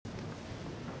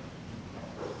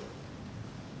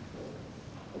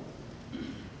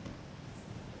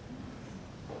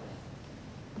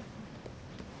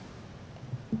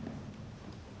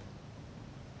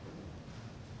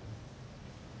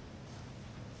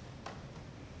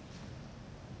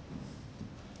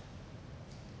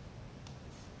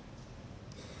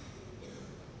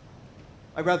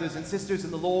My brothers and sisters in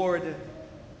the Lord,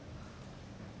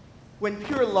 when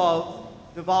pure love,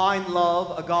 divine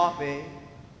love, agape,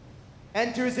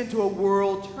 enters into a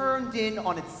world turned in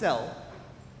on itself,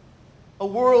 a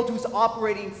world whose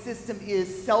operating system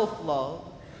is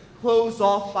self-love, closed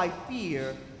off by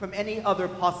fear from any other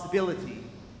possibility,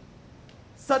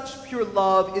 such pure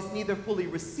love is neither fully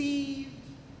received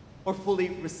or fully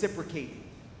reciprocated.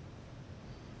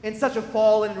 In such a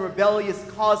fallen and rebellious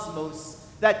cosmos,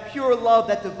 that pure love,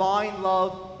 that divine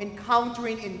love,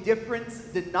 encountering indifference,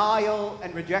 denial,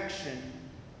 and rejection,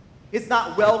 is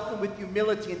not welcomed with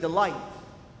humility and delight,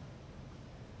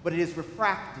 but it is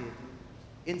refracted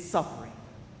in suffering.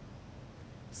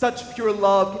 Such pure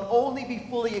love can only be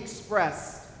fully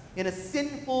expressed in a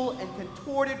sinful and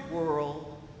contorted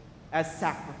world as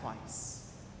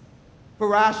sacrifice. For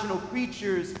rational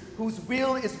creatures whose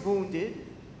will is wounded,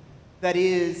 that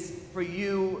is, for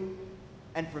you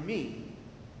and for me,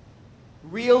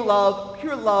 real love,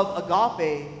 pure love,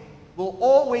 agape, will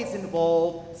always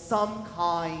involve some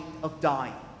kind of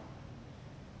dying.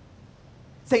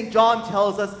 St. John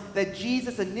tells us that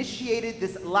Jesus initiated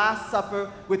this Last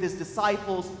Supper with his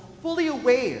disciples fully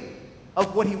aware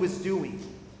of what he was doing,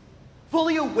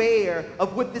 fully aware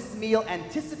of what this meal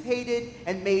anticipated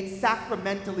and made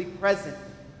sacramentally present,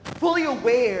 fully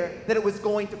aware that it was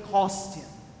going to cost him.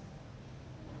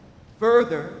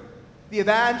 Further, the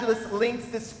evangelist links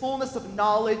this fullness of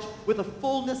knowledge with a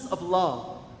fullness of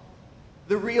love,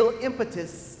 the real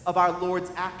impetus of our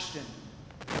Lord's action,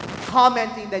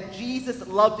 commenting that Jesus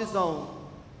loved his own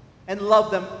and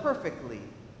loved them perfectly,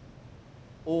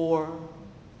 or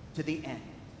to the end.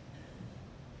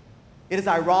 It is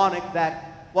ironic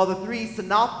that while the three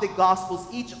synoptic gospels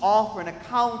each offer an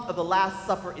account of the Last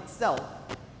Supper itself,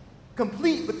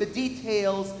 complete with the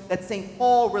details that St.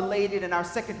 Paul related in our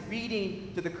second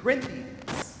reading to the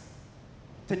Corinthians,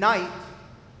 tonight,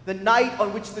 the night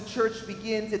on which the church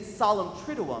begins its solemn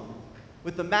Triduum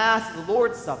with the Mass of the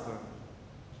Lord's Supper,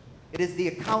 it is the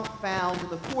account found in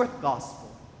the fourth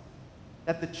gospel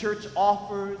that the church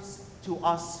offers to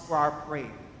us for our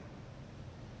prayer.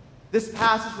 This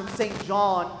passage from St.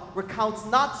 John recounts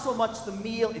not so much the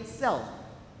meal itself,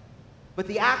 but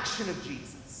the action of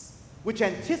Jesus, which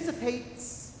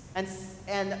anticipates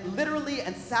and literally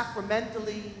and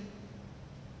sacramentally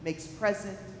makes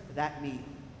present that meal.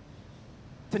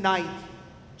 Tonight,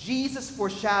 Jesus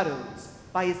foreshadows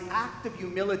by his act of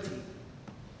humility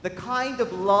the kind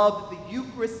of love that the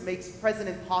Eucharist makes present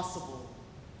and possible,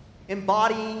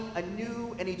 embodying a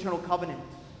new and eternal covenant.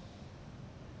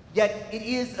 Yet it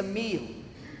is a meal,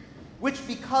 which,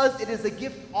 because it is a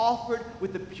gift offered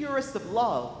with the purest of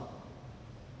love,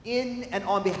 in and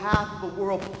on behalf of a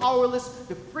world powerless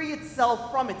to free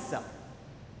itself from itself,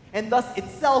 and thus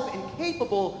itself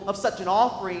incapable of such an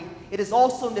offering, it is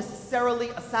also necessarily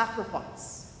a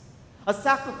sacrifice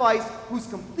whose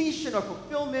completion or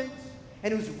fulfillment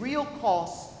and whose real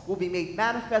cost will be made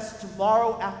manifest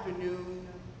tomorrow afternoon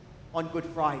on Good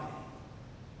Friday.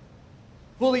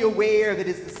 Fully aware that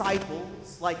his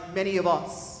disciples, like many of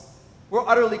us, were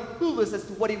utterly clueless as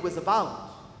to what he was about,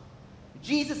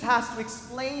 Jesus has to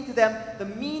explain to them the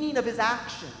meaning of his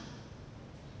action.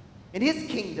 In his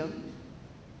kingdom,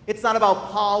 it's not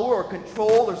about power or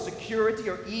control or security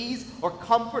or ease or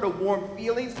comfort or warm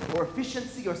feelings or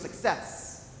efficiency or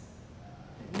success.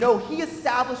 No, he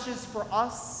establishes for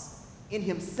us in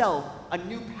himself a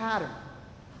new pattern,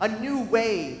 a new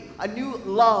way, a new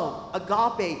love,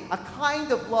 agape, a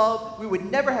kind of love we would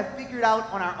never have figured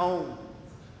out on our own.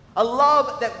 A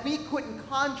love that we couldn't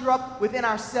conjure up within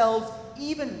ourselves,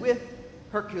 even with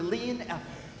Herculean effort.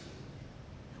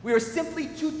 We are simply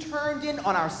too turned in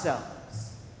on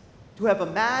ourselves to have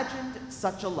imagined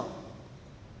such a love.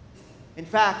 In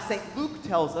fact, St. Luke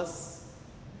tells us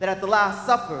that at the Last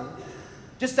Supper,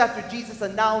 just after Jesus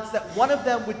announced that one of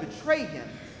them would betray him,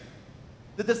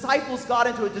 the disciples got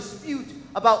into a dispute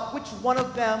about which one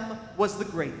of them was the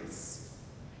greatest.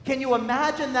 Can you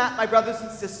imagine that, my brothers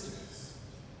and sisters?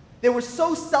 They were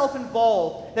so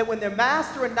self-involved that when their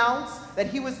master announced that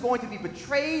he was going to be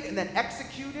betrayed and then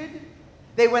executed,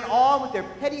 they went on with their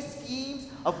petty schemes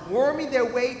of worming their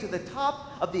way to the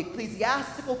top of the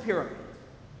ecclesiastical pyramid.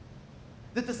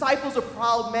 The disciples are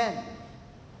proud men,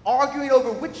 arguing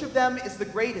over which of them is the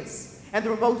greatest and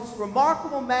the most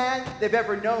remarkable man they've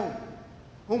ever known,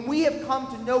 whom we have come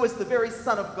to know as the very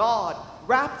Son of God,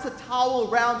 wraps a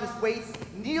towel around his waist,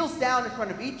 kneels down in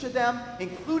front of each of them,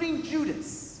 including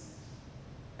Judas,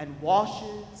 and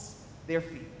washes their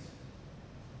feet.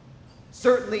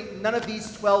 Certainly, none of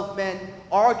these 12 men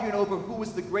arguing over who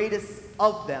was the greatest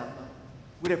of them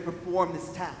would have performed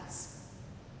this task.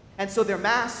 And so their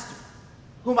master,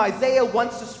 whom Isaiah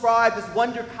once described as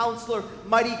Wonder Counselor,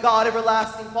 Mighty God,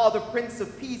 Everlasting Father, Prince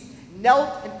of Peace,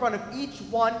 knelt in front of each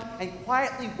one and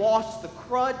quietly washed the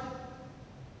crud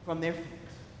from their feet.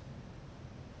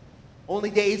 Only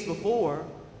days before,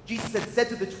 Jesus had said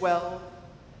to the 12,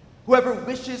 "Whoever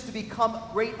wishes to become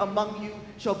great among you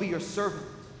shall be your servant,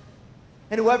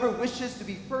 and whoever wishes to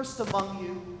be first among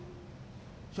you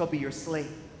shall be your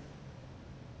slave."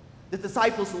 The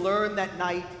disciples learned that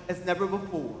night as never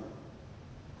before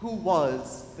who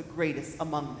was the greatest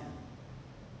among them.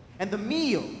 And the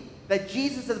meal that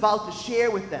Jesus is about to share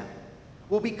with them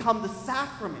will become the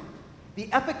sacrament, the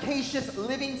efficacious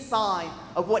living sign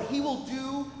of what he will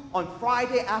do on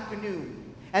Friday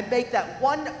afternoon, and make that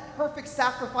one perfect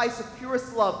sacrifice of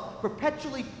purest love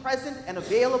perpetually present and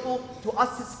available to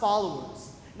us, his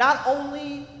followers, not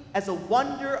only as a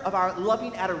wonder of our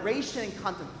loving adoration and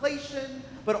contemplation,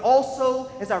 but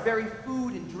also as our very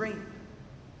food and drink.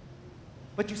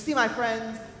 But you see, my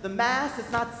friends, the Mass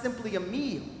is not simply a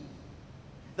meal.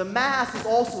 The Mass is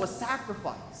also a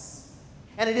sacrifice.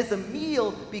 And it is a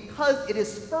meal because it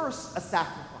is first a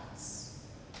sacrifice.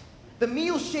 The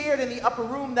meal shared in the upper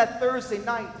room that Thursday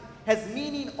night has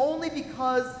meaning only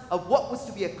because of what was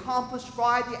to be accomplished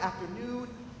Friday afternoon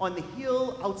on the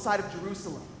hill outside of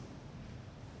Jerusalem.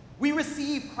 We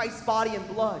receive Christ's body and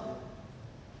blood,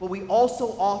 but we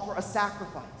also offer a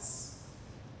sacrifice.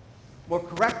 More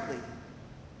correctly,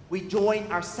 we join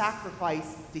our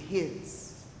sacrifice to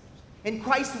his. In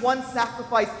Christ's one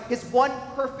sacrifice, his one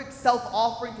perfect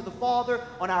self-offering to the Father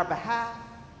on our behalf,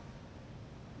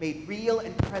 made real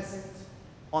and present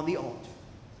on the altar.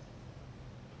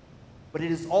 But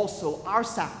it is also our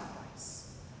sacrifice,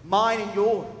 mine and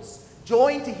yours,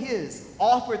 joined to his,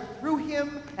 offered through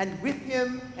him and with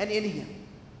him and in him.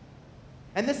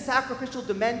 And this sacrificial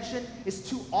dimension is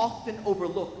too often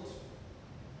overlooked.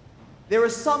 There are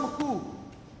some who,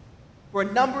 for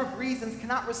a number of reasons,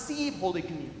 cannot receive Holy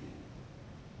Communion,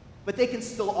 but they can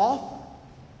still offer.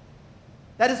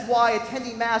 That is why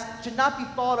attending Mass should not be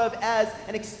thought of as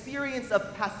an experience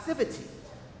of passivity,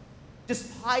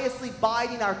 just piously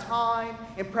biding our time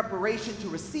in preparation to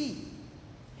receive.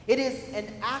 It is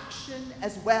an action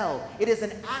as well. It is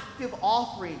an active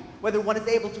offering, whether one is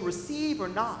able to receive or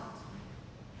not.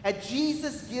 And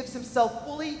Jesus gives himself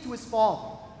fully to his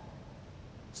Father,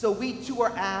 so we too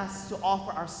are asked to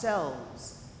offer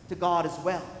ourselves to God as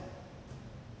well.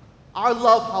 Our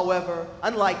love, however,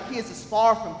 unlike his, is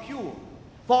far from pure,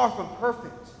 far from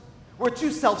perfect. We're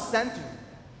too self-centered,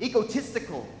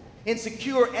 egotistical,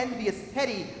 insecure, envious,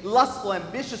 petty, lustful,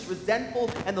 ambitious, resentful,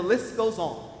 and the list goes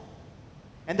on.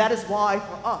 And that is why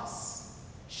for us,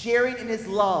 sharing in his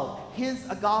love, his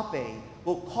agape,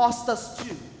 will cost us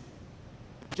too,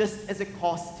 just as it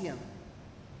cost him.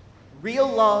 Real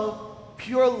love,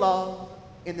 pure love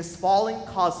in this fallen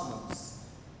cosmos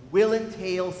will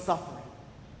entail suffering.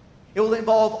 It will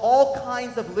involve all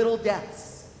kinds of little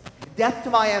deaths. Death to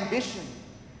my ambition,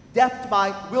 death to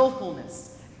my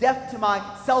willfulness, death to my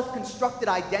self-constructed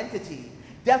identity,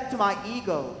 death to my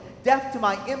ego, death to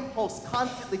my impulse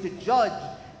constantly to judge,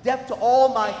 death to all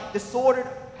my disordered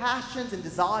passions and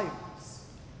desires.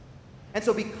 And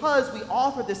so because we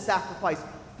offer this sacrifice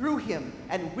through him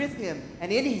and with him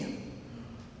and in him,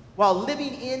 while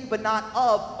living in but not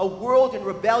of a world in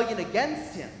rebellion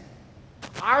against him,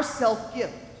 our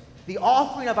self-gift, the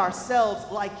offering of ourselves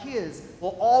like his,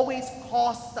 will always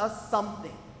cost us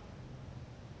something.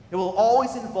 It will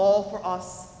always involve for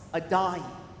us a dying,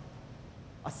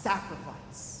 a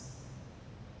sacrifice.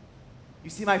 You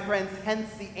see, my friends,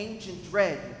 hence the ancient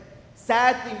dread,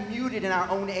 sadly muted in our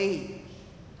own age,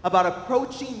 about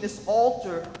approaching this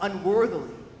altar unworthily.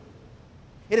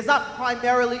 It is not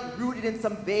primarily rooted in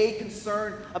some vague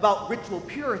concern about ritual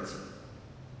purity,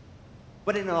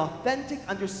 but in an authentic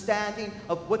understanding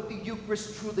of what the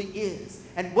Eucharist truly is,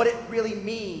 and what it really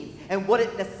means, and what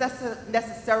it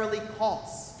necessarily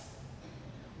costs.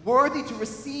 Worthy to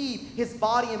receive his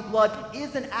body and blood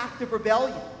is an act of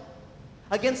rebellion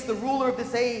against the ruler of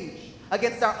this age,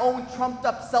 against our own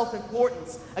trumped-up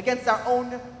self-importance, against our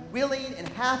own willing and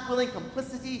half-willing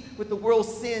complicity with the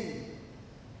world's sin.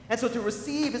 And so to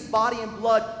receive his body and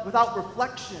blood without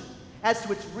reflection as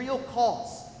to its real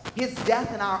cost, his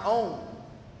death and our own,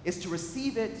 is to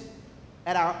receive it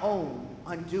at our own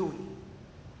undoing.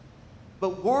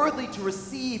 But worthy to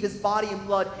receive his body and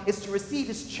blood is to receive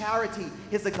his charity,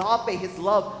 his agape, his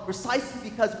love, precisely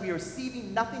because we are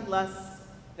receiving nothing less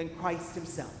than Christ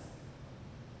himself.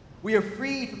 We are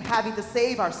freed from having to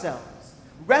save ourselves,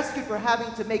 rescued from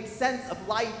having to make sense of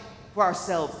life for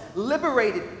ourselves,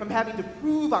 liberated from having to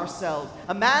prove ourselves,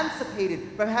 emancipated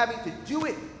from having to do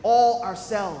it all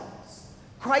ourselves,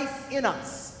 Christ in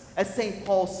us, as St.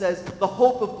 Paul says, the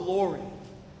hope of glory.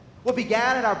 What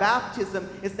began at our baptism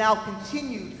is now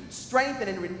continued, strengthened,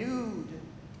 and renewed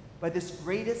by this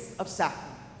greatest of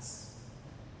sacraments.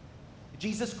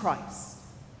 Jesus Christ,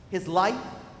 his life,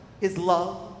 his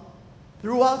love,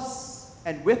 through us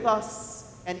and with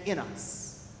us and in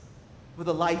us, for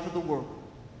the life of the world.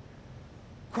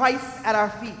 Christ at our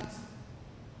feet,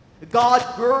 God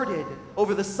girded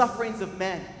over the sufferings of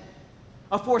men,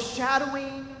 a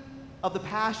foreshadowing of the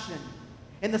passion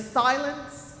in the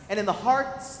silence and in the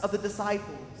hearts of the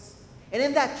disciples. And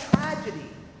in that tragedy,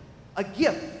 a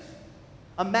gift,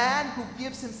 a man who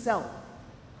gives himself,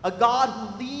 a God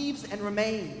who leaves and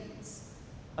remains,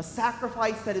 a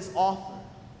sacrifice that is offered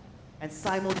and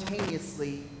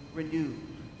simultaneously renewed.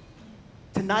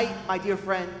 Tonight, my dear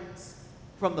friends,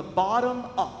 from the bottom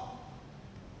up,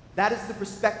 that is the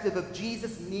perspective of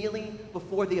Jesus kneeling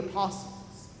before the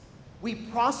apostles. We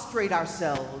prostrate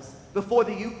ourselves before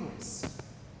the Eucharist.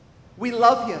 We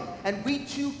love him, and we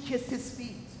too kiss his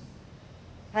feet.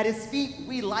 At his feet,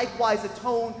 we likewise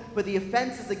atone for the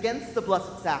offenses against the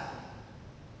Blessed Sacrament.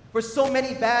 For so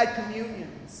many bad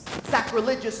communions,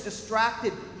 sacrilegious,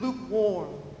 distracted, lukewarm.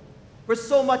 For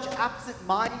so much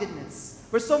absent-mindedness.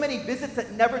 For so many visits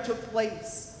that never took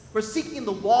place. For seeking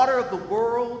the water of the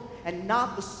world and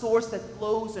not the source that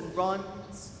flows and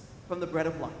runs from the bread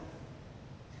of life.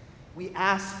 We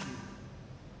ask you,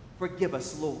 forgive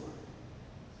us, Lord.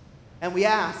 And we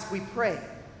ask, we pray,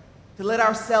 to let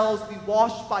ourselves be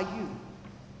washed by you,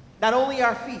 not only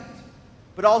our feet,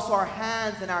 but also our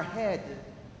hands and our head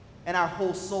and our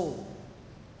whole soul.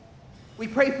 We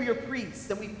pray for your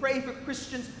priests, and we pray for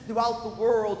Christians throughout the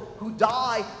world who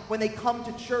die when they come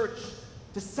to church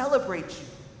to celebrate you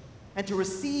and to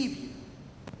receive you.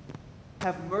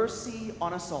 Have mercy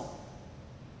on us all.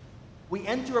 We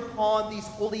enter upon these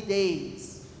holy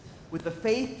days with the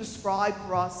faith described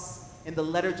for us in the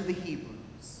letter to the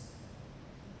Hebrews.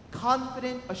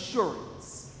 Confident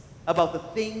assurance about the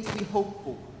things we hope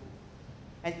for,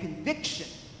 and conviction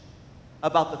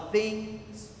about the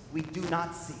things we do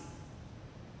not see.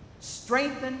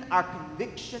 Strengthen our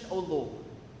conviction, O Lord,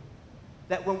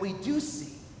 that when we do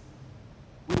see,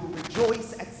 we will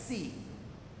rejoice at seeing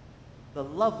the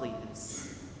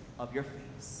loveliness of your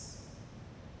face.